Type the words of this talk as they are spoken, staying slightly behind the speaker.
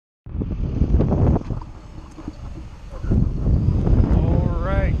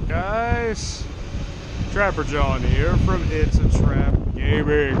guys, Trapper John here from A Trapp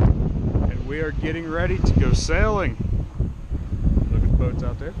Gaming, and we are getting ready to go sailing. Look at the boats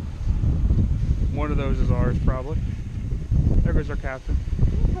out there. One of those is ours probably. There goes our captain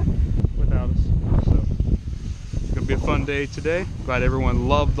without us. So it's gonna be a fun day today. Glad everyone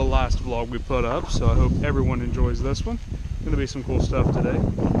loved the last vlog we put up, so I hope everyone enjoys this one. Gonna be some cool stuff today,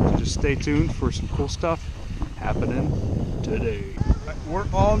 so just stay tuned for some cool stuff happening today. We're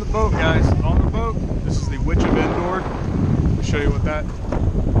on the boat, guys. On the boat. This is the Witch of Endor. I'll show you what that.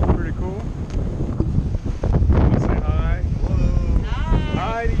 Pretty cool. Say hi. Hello.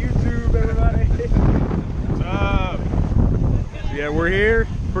 Hi to YouTube, everybody. What's up? So yeah, we're here.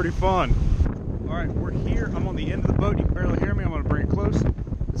 Pretty fun. All right, we're here. I'm on the end of the boat. You can barely hear me. I'm gonna bring it close.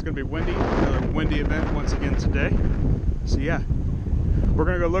 It's gonna be windy. Another windy event once again today. So yeah, we're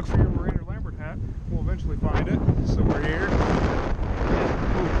gonna go look for your Miranda Lambert hat. We'll eventually find it. So we're here.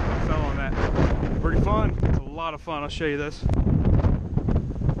 Ooh, I fell on that. Pretty fun. It's a lot of fun. I'll show you this. We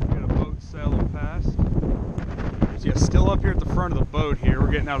got a boat sailing past. So yeah, still up here at the front of the boat here.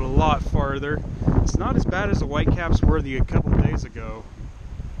 We're getting out a lot farther. It's not as bad as the Whitecaps were a couple of days ago.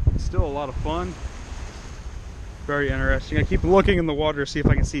 It's still a lot of fun. Very interesting. I keep looking in the water to see if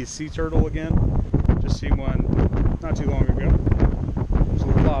I can see a sea turtle again. Just seen one not too long ago. It was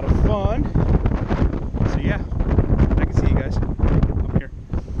a lot of fun. So yeah, I can see you guys. I'm here.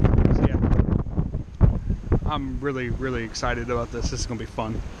 So yeah, I'm really excited about this. This is gonna be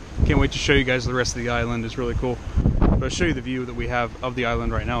fun. Can't wait to show you guys the rest of the island. It's really cool. But I'll show you the view that we have of the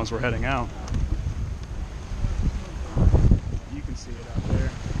island right now as we're heading out. You can see it out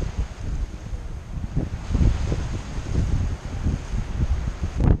there.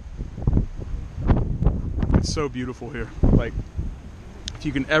 It's so beautiful here. Like, if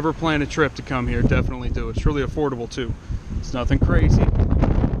you can ever plan a trip to come here, definitely do it. It's really affordable too. It's nothing crazy.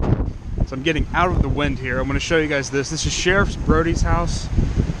 So I'm getting out of the wind here. I'm going to show you guys this. This is Sheriff Brody's house.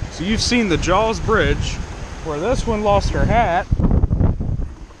 So you've seen the Jaws Bridge where this one lost her hat.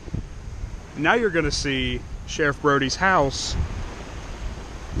 Now you're going to see Sheriff Brody's house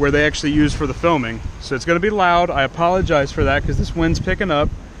where they actually use for the filming. So it's going to be loud. I apologize for that because this wind's picking up.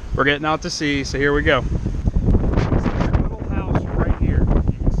 We're getting out to sea, so here we go.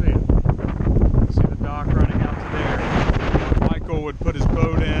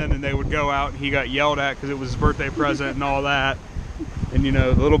 Go out and he got yelled at because it was his birthday present and all that, and you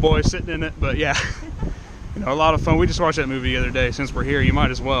know, the little boy sitting in it. But yeah, you know, a lot of fun. We just watched that movie the other day. Since we're here, you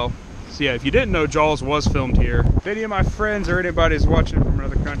might as well. So yeah, if you didn't know, Jaws was filmed here. If any of my friends or anybody is watching from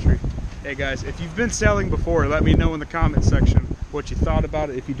another country, hey guys, if you've been sailing before, let me know in the comment section what you thought about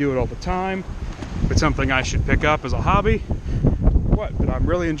it. If you do it all the time, if it's something I should pick up as a hobby, what, but I'm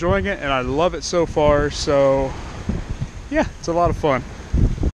really enjoying it and I love it so far. So yeah, it's a lot of fun.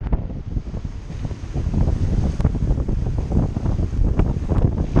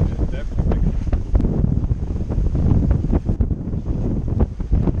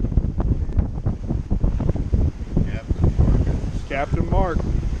 Captain Mark.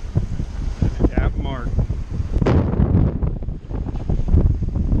 Captain Mark.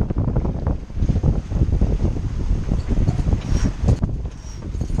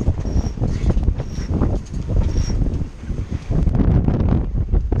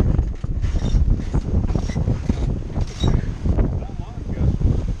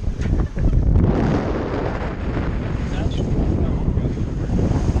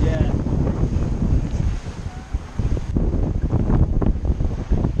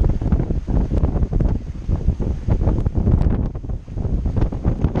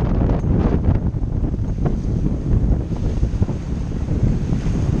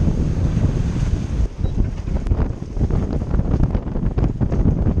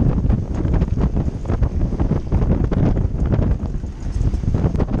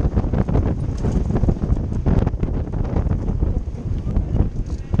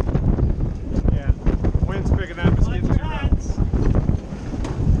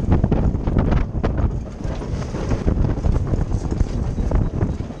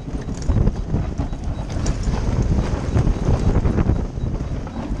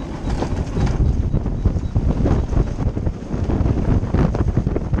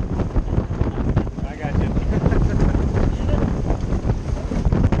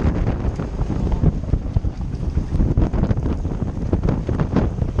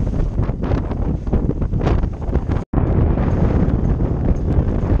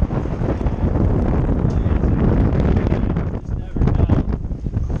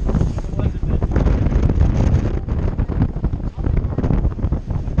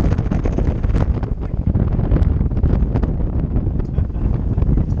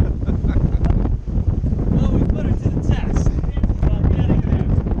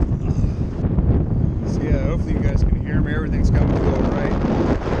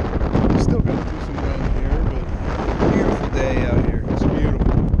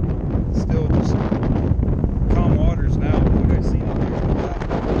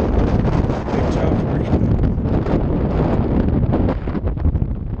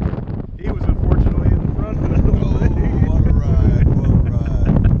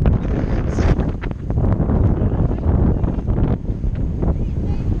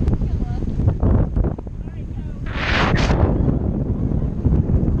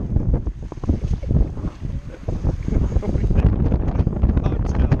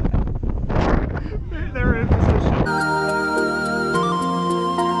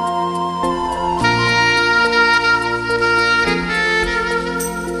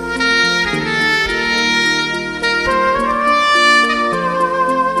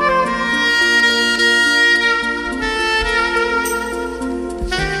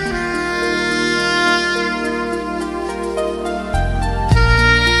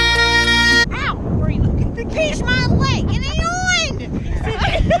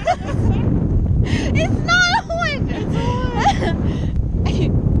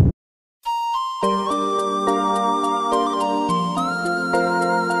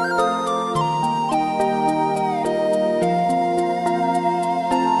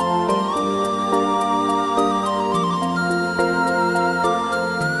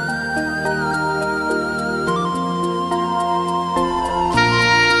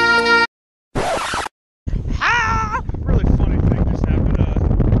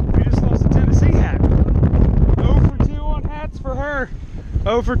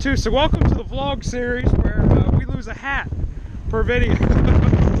 for 2. So welcome to the vlog series where we lose a hat per video.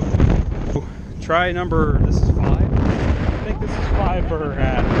 Try number, this is 5? I think this is 5 for her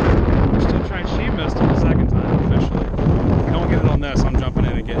hat. We're still trying, she missed it the second time officially. If you don't get it on this, I'm jumping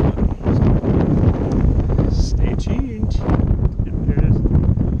in and getting it. Stay tuned. Yep, there it is.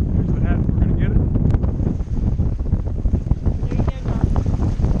 Here's the hat, we're gonna get it.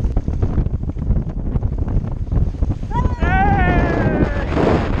 Hey!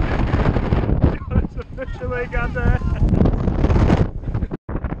 It's officially got the hat.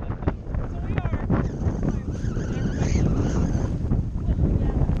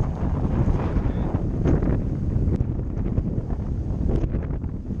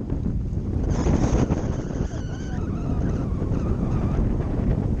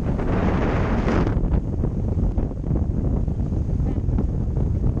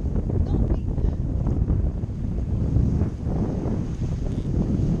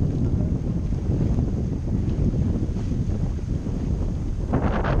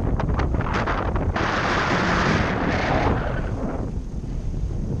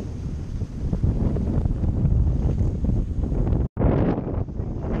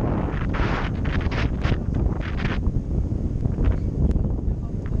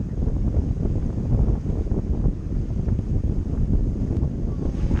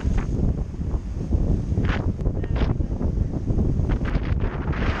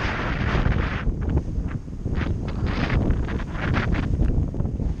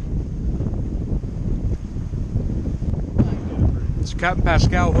 Captain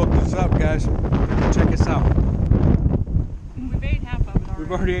Pascal hooked us up, guys. Check this out. We've ate half of it already.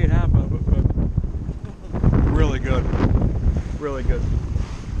 We've already ate half of it, but really good. Really good.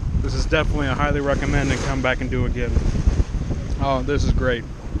 This is definitely a highly recommend and come back and do again. Oh, this is great.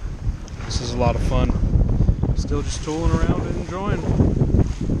 This is a lot of fun. Still just tooling around and enjoying.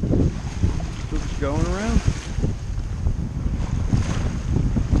 Still just going around.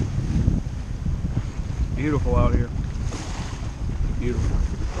 Beautiful out here. Beautiful.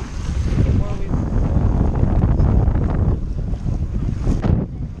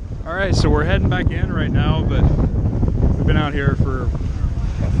 All right, so we're heading back in right now, but we've been out here for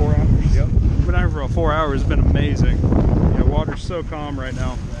about 4 hours. Yep. We've been out here for about 4 hours. It's been amazing. Yeah, water's so calm right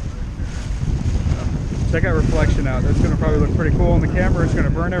now. Check that reflection out. That's going to probably look pretty cool on the camera. It's going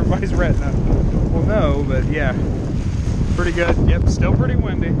to burn everybody's retina. Well, no, but yeah, pretty good. Yep, still pretty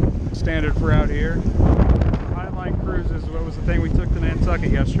windy. Standard for out here. Cruises, what was the thing we took to Nantucket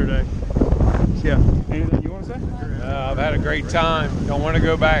yesterday? So yeah, anything you want to say? I've had a great time. Don't want to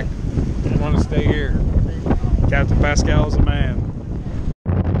go back. I want to stay here. Captain Pascal is a man.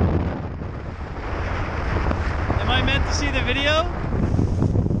 Am I meant to see the video?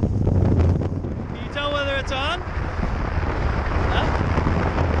 Can you tell whether it's on? Huh?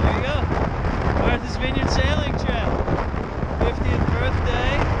 There you go. We're at this Vineyard sailing trip. 50th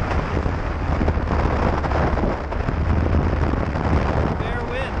birthday.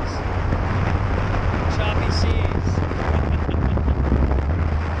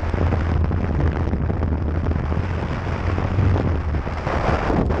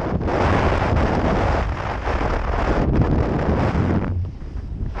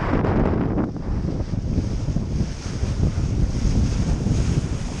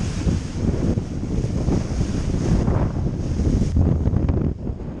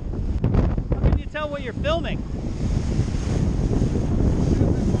 What you're filming.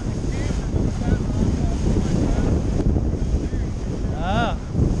 Ah,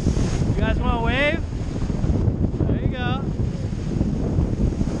 you guys want to wave? There you go.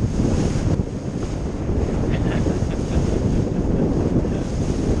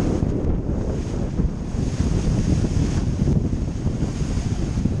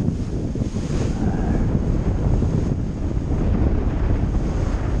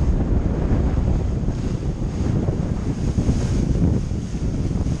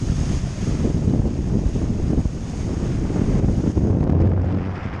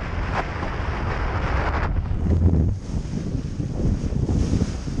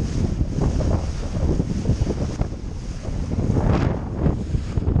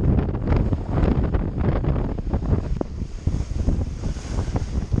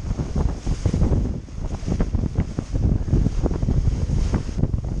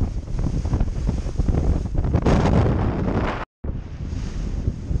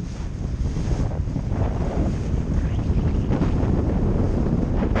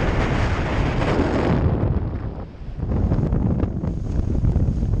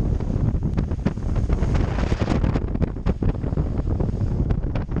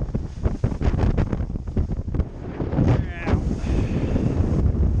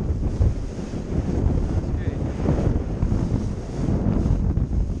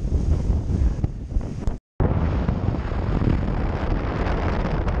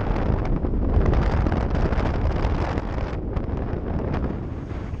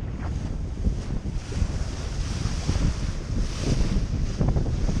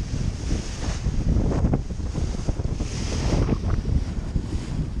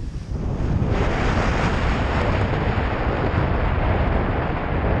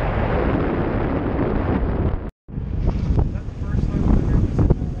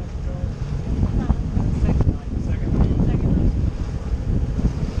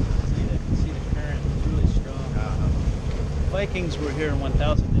 Vikings were here in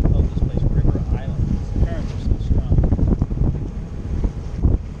 1000, they called this place River Island. The currents are so strong.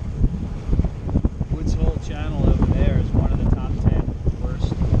 Woods Hole Channel over there is one of the top 10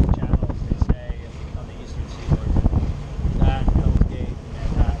 worst channels, they say, on the eastern seaboard. That, Hell's Gate,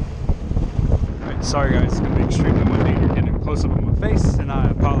 Manhattan. Alright, sorry guys, it's going to be extremely windy. You're getting a close up on my face, and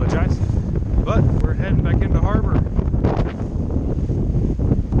I apologize. But we're heading back into harbor.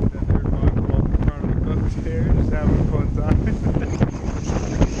 Here, just having a fun time.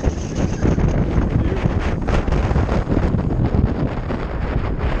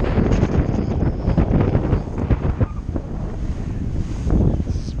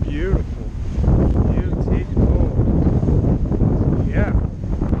 It's beautiful. Beautiful. Yeah.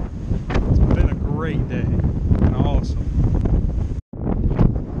 It's been a great day. And awesome.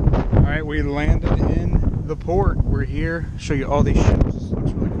 Alright, we landed in the port. We're here. Show you all these ships.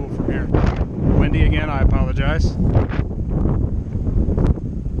 Looks really cool from here. Windy again, I apologize.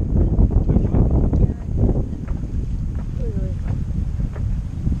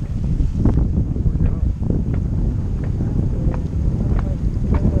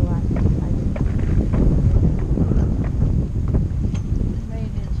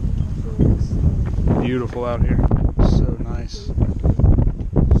 Beautiful out here. So nice.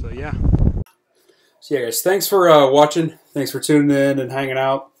 So yeah. So yeah guys, thanks for watching. Thanks for tuning in and hanging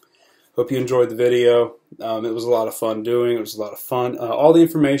out. Hope you enjoyed the video. It was a lot of fun doing. It was a lot of fun. All the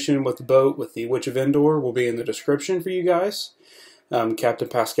information with the boat, with the Witch of Endor, will be in the description for you guys. Captain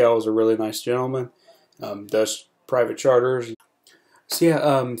Pascal is a really nice gentleman. Does private charters. So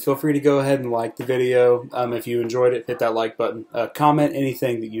yeah, feel free to go ahead and like the video. If you enjoyed it, hit that like button. Comment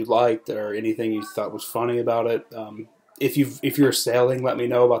anything that you liked or anything you thought was funny about it. If you're sailing, let me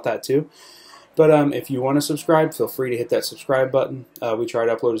know about that too. But if you want to subscribe, feel free to hit that subscribe button. We try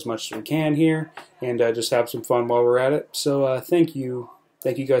to upload as much as we can here and just have some fun while we're at it. So thank you.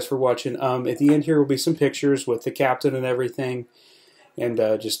 Thank you guys for watching. At the end here will be some pictures with the captain and everything. And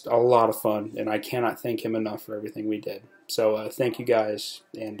just a lot of fun. And I cannot thank him enough for everything we did. So thank you guys.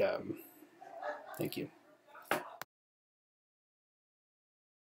 And thank you.